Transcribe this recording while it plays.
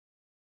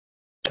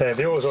Okay,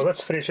 the oils on.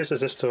 Let's finish this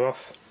resistor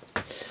off.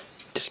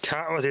 Just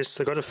can't resist.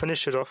 I got to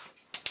finish it off.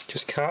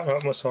 Just can't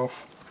help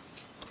myself.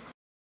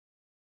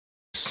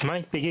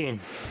 Smoke begin.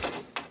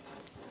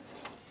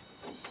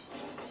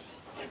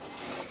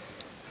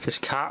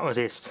 Just can't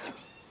resist.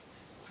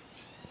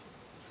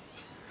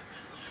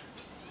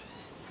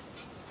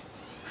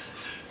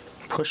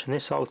 Pushing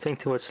this whole thing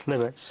to its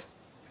limits.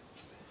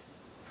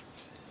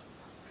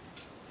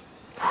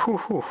 Whew,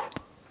 whew.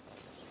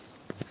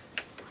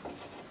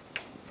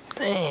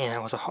 Damn,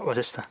 that was a hot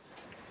resistor.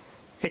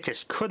 It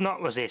just could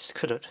not resist,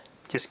 could it?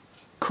 Just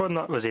could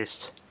not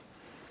resist.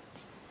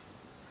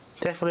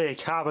 Definitely a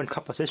carbon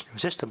composition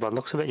resistor by the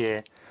looks of it,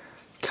 yeah.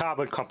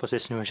 Carbon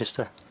composition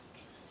resistor.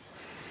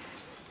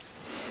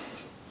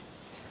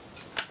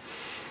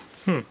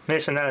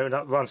 Nice to know what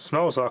that one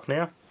smells like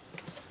now.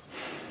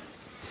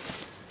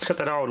 It's got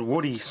that old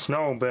woody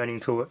smell burning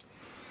to it.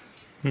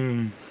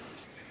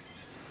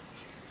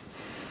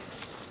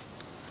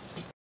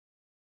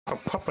 I'll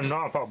pop a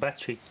 9-volt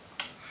battery.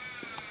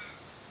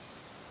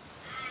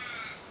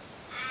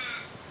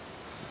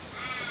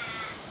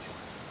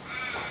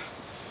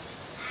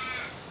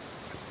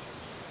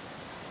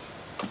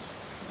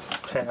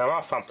 Okay, I'll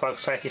off unplug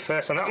safety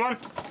first on that one.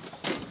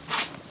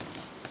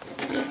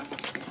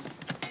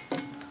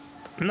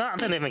 No, it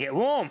didn't even get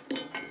warm.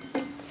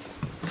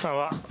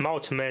 Alright,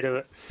 multimeter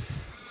it.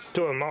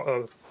 Do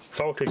a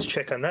voltage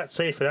check on that,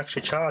 see if it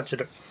actually charged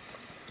it.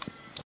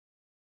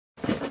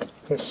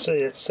 Let's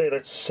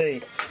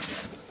see.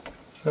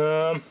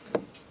 Yeah,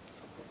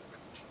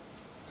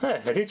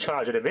 they did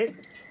charge it a bit.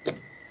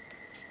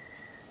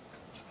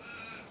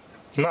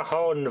 Not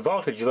holding the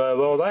voltage very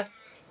well though.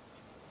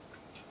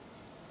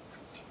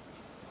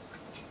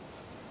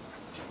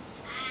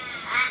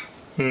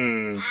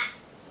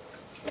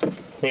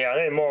 Yeah,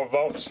 I need more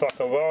volts like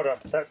a welder.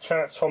 That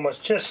transformer's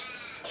just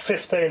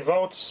 15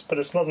 volts, but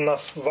it's not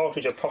enough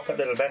voltage to pop that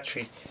little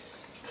battery.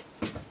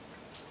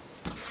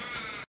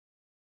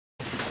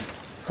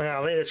 Now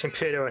I'll leave this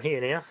computer on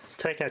here now. It's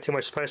taking up too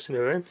much space in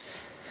the room.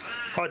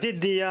 I did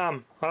the I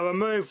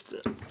removed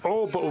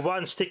all but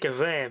one stick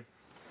of RAM.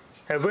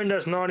 And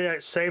Windows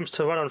 98 seems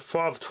to run on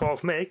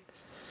 512 meg,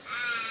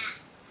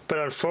 but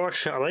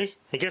unfortunately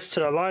it gets to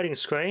the loading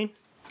screen,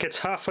 gets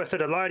halfway through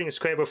the loading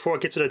screen before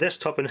it gets to the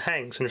desktop and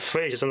hangs and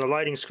freezes on the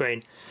loading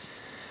screen.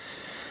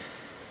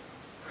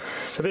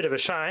 It's a bit of a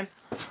shame.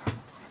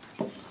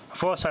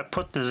 I've also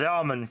put the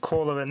Zalman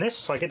cooler in this,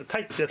 so I get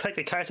to take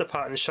the case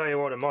apart and show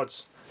you all the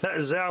mods. That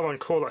Zalman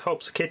cooler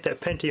helps keep that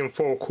Pentium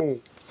 4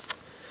 cool.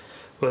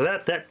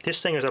 Without that,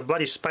 this thing is a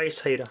bloody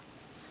space heater.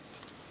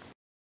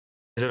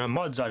 Is it a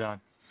mods I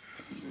done?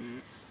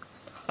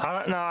 I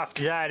don't know if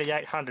the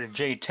 8800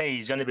 GT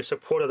is going to be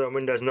supported on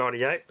Windows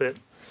 98, but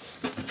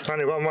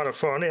only one way to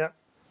find out.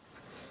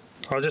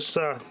 I'll just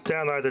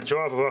download the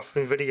driver off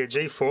NVIDIA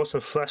GeForce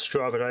and flash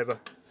drive it over,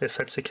 if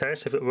that's the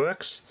case, if it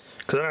works.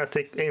 Because I don't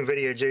think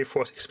NVIDIA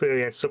GeForce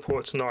Experience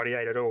supports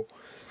 98 at all.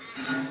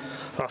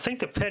 I think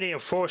the Pentium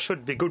 4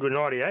 should be good with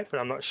 98, but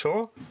I'm not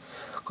sure.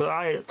 Because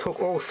I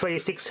took all 3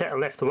 sticks out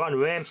and left one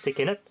RAM stick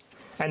in it,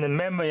 and the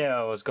memory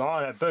was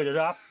gone. It booted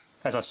up,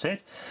 as I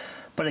said,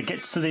 but it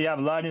gets to the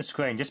loading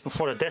screen just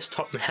before the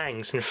desktop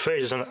hangs and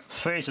freezes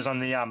on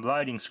the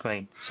loading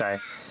screen. So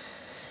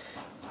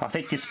I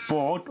think this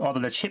board, either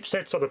the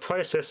chipsets or the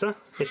processor,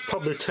 is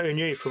probably too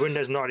new for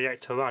Windows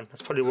 98 to run.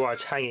 That's probably why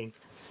it's hanging.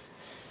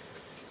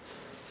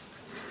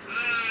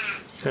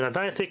 And I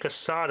don't think a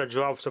SATA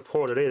drive is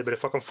supported either, but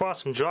if I can find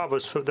some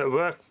drivers that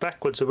work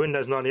backwards with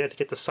Windows 98 to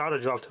get the SATA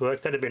drive to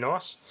work, that'd be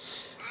nice.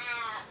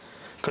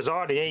 Because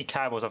IDE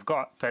cables I've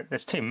got, but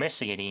it's too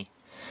messy in here.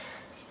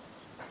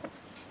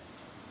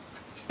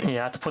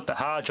 Yeah, I have to put the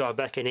hard drive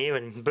back in here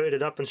and boot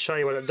it up and show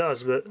you what it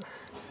does, but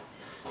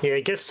yeah,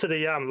 it gets to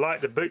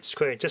the boot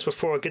screen just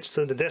before it gets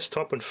to the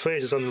desktop and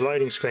freezes on the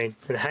loading screen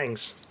and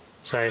hangs.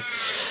 So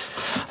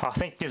I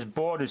think this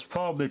board is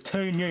probably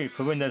too new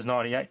for Windows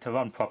 98 to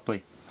run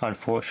properly,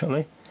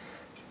 unfortunately.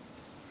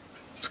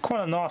 It's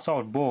quite a nice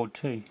old board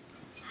too.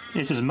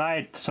 This is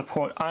made to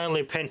support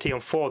only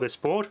Pentium 4, this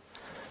board.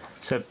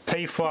 It's a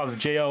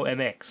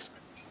P5GO-MX.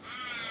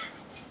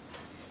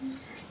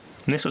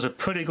 And this was a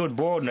pretty good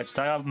board in its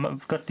day. I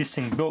got this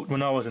thing built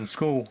when I was in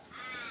school.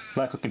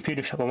 Local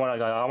computer shop. I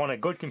want a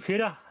good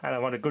computer and I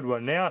want a good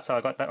one now, so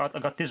I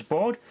got this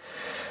board.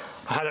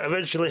 I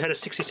originally had a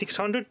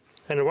 6600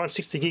 and a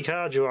 160 gig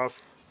hard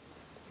drive,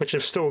 which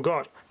I've still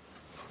got.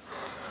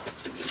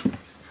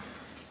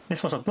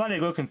 This was a bloody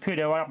good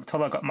computer right up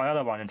until I got my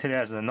other one in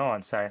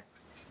 2009, so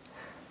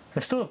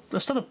it's still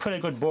a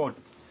pretty good board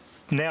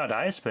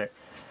nowadays, but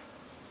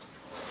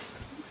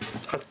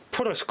I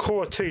put a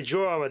Core 2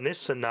 Duo in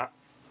this and that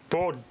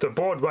the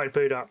board won't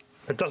boot up.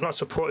 It does not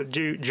support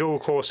dual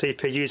core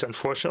CPUs,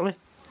 unfortunately.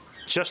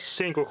 Just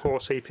single core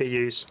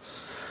CPUs.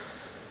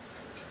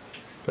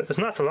 But there's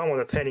nothing wrong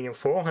with a Pentium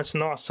 4. It's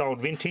nice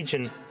old vintage,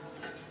 and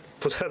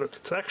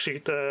it's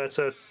actually I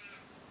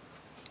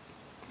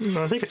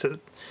think it's a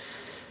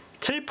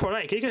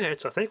 2.8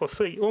 gigahertz, I think, or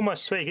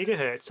almost 3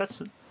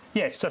 gigahertz.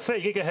 Yeah, it's a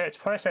 3 gigahertz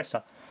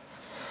processor.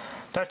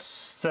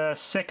 That's the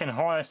second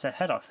highest I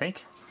had, I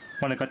think,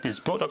 when I got this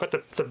built. I got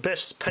the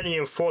best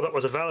Pentium 4 that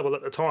was available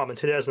at the time in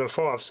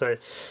 2005, so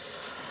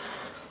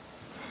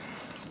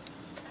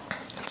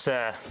it's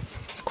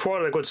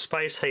quite a good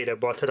space heater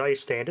by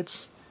today's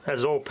standards,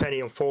 as all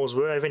Pentium 4s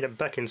were, even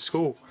back in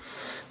school.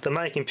 The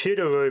main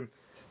computer room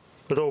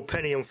with all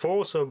Pentium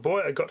 4s, so boy,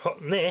 it got hot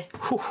in there.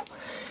 Whew.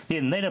 You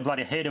didn't need a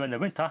bloody heater in the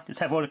winter, just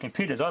have all the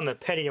computers on. The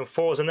Pentium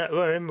 4s in that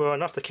room were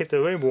enough to keep the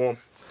room warm.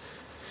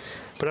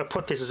 But I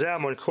put this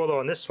Zalman cooler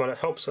on this one. It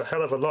helps a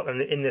hell of a lot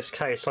in this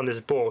case, on this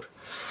board.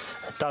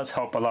 It does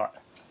help a lot.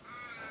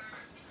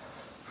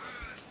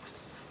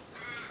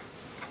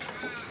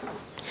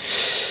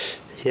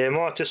 Yeah, I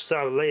might just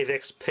leave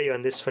XP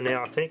on this for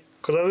now, I think,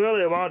 because I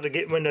really wanted to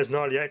get Windows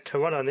 98 to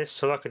run on this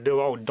so I could do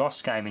old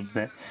DOS gaming,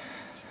 but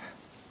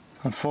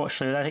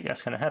unfortunately I don't think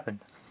that's going to happen,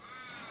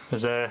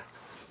 because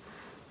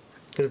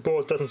this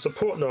board doesn't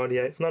support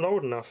 98, it's not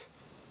old enough.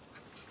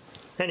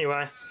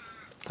 Anyway,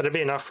 that'll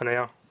be enough for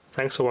now.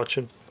 Thanks for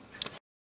watching.